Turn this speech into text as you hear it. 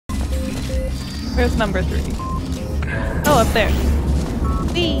Where's number 3? Oh, up there.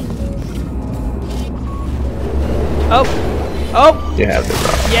 Whee! Oh! Oh! You have it,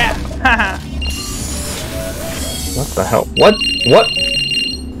 bro. Yeah! Haha! What the hell? What? What?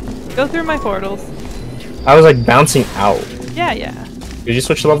 Go through my portals. I was like bouncing out. Yeah, yeah. Did you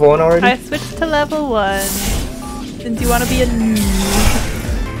switch to level 1 already? I switched to level 1. Since you want to be a noob.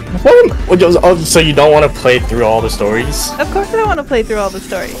 Oh, so you don't want to play through all the stories? Of course I don't want to play through all the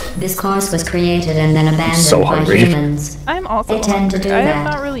stories. This course was created and then abandoned So by hungry. humans. I'm also They tend to hungry. do I that. have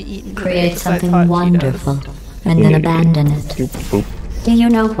not really eaten today, Create besides something hot wonderful Cheetos. and then abandon it. Boop. Do you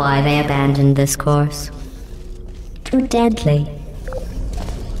know why they abandoned this course? Too deadly.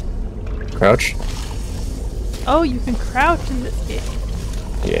 Crouch. Oh, you can crouch in this game.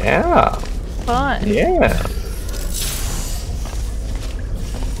 Yeah. Fun. Yeah.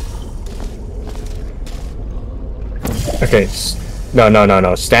 Okay.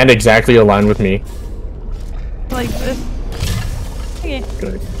 No. Stand exactly aligned with me. Like this. Okay.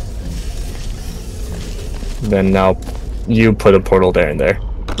 Good. Then now, you put a portal there and there.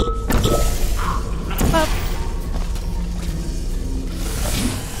 Up.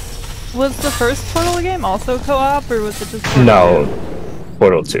 Was the first Portal game also co-op, or was it just Portal No. 2?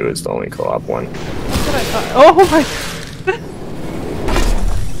 Portal 2 is the only co-op one. That's what I thought. Oh my god.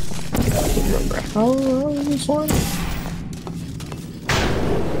 Remember how this one?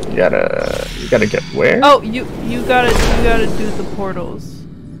 You gotta get where? Oh, you gotta do the portals.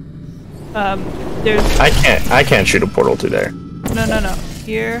 There's I can't shoot a portal to there. no.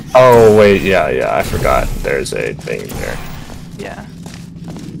 Here. Oh wait, yeah, I forgot. There's a thing there. Yeah.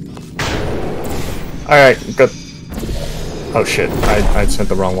 Alright, good. Oh shit, I sent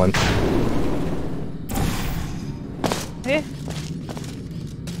the wrong one. Okay.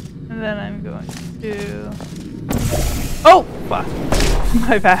 And then I'm going to... Oh! Fuck.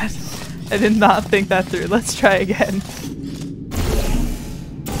 My bad. I did not think that through. Let's try again.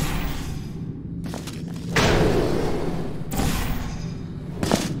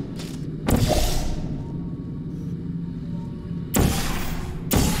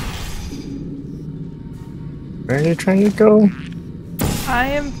 Where are you trying to go? I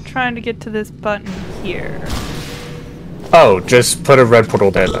am trying to get to this button here. Oh, just put a red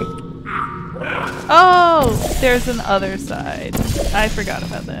portal there then. Oh! There's an other side. I forgot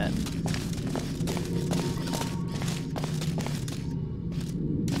about that.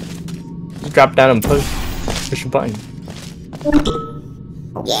 Just drop down and push a button.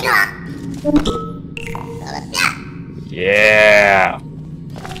 Yeah.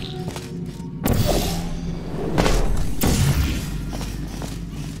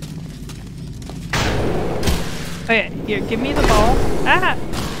 Okay, here, give me the ball. Ah!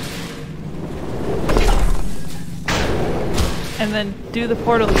 And then do the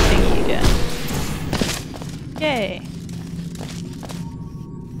portal thingy again. Yay.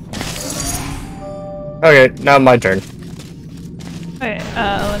 Okay, now my turn. Okay,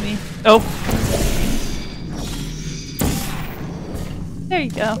 let me... Oh! There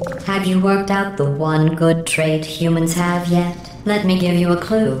you go. Have you worked out the one good trait humans have yet? Let me give you a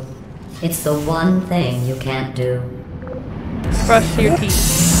clue. It's the one thing you can't do. Brush your teeth.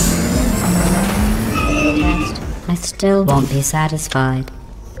 Test. I still won't be satisfied.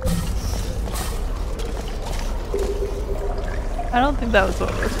 I don't think that was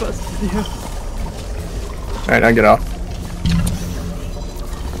what we're supposed to do. Alright, now get off.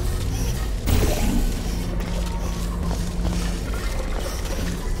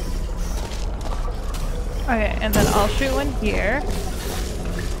 Okay, and then I'll shoot one here.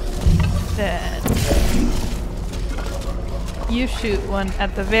 Then you shoot one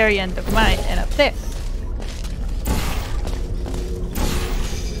at the very end of mine and up there.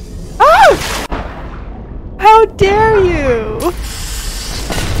 Ah! How dare you!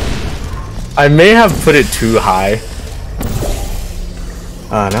 I may have put it too high.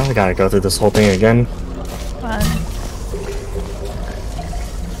 Now I gotta go through this whole thing again. Fun.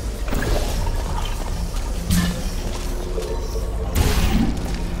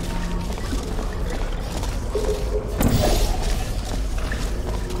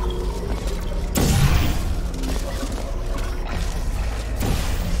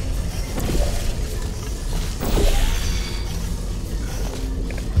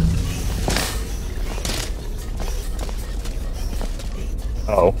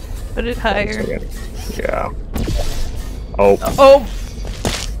 Oh. Put it higher. Yeah. Oh. Oh!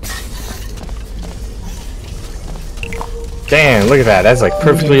 Damn, look at that. That's like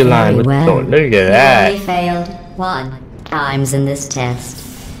perfectly aligned with Very well. oh, look at You that. only failed 1 times in this test.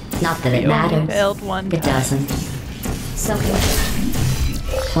 Not that it You only matters. failed one It time. doesn't. So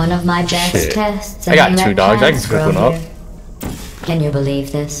One of my best Shit. tests. I got and 2 let dogs. I can plants cook grow one up. here. Can you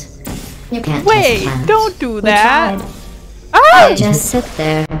believe this? You can't Wait, test plants. don't do We that. tried. Ah! They just sit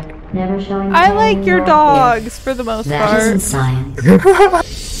there, never showing I pain like your nor dogs for the most fear. That isn't part. science.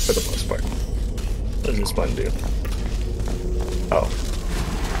 For the most part. What does this one do? Oh.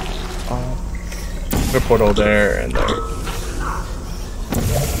 Put a portal there and there.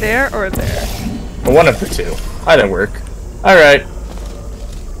 There or there? One of the two. Either work. Alright.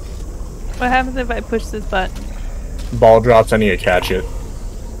 What happens if I push this button? Ball drops, I need to catch it.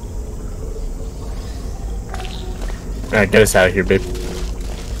 Alright, get us out of here, babe.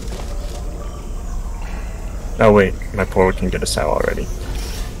 Oh wait, my portal can get us out already.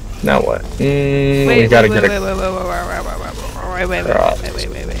 Now what? We gotta get a...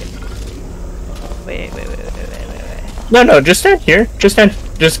 Wait. No, just stand here.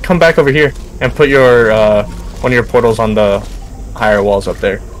 Just come back over here and put your, one of your portals on the higher walls up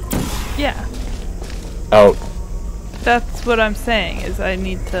there. Yeah, Oh, that's what I'm saying, is I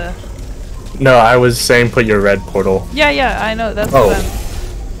need to... no, I was saying put your red portal. Yeah, I know, that's Oh. what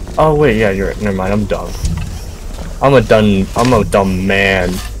I'm... Oh wait, yeah, you're right. Never mind, I'm dumb. I'm a dumb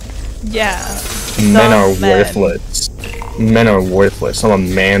man. Yeah. Men are Dumb men. worthless. Men are worthless. I'm a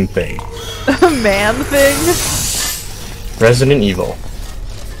man thing. Man thing? Resident Evil.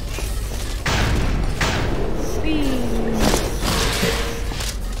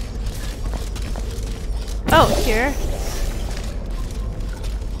 Oh, here.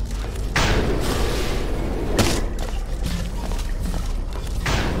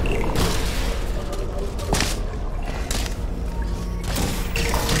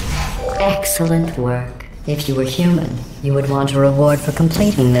 Excellent work. If you were human, you would want a reward for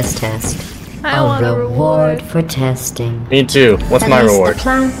completing this test. I want a reward. For testing. Me too. What's At my least reward? The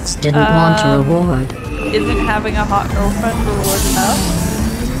plants didn't want a reward. Isn't having a hot girlfriend reward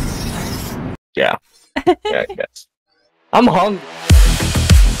enough? Yeah. Yeah, I guess. I'm hungry.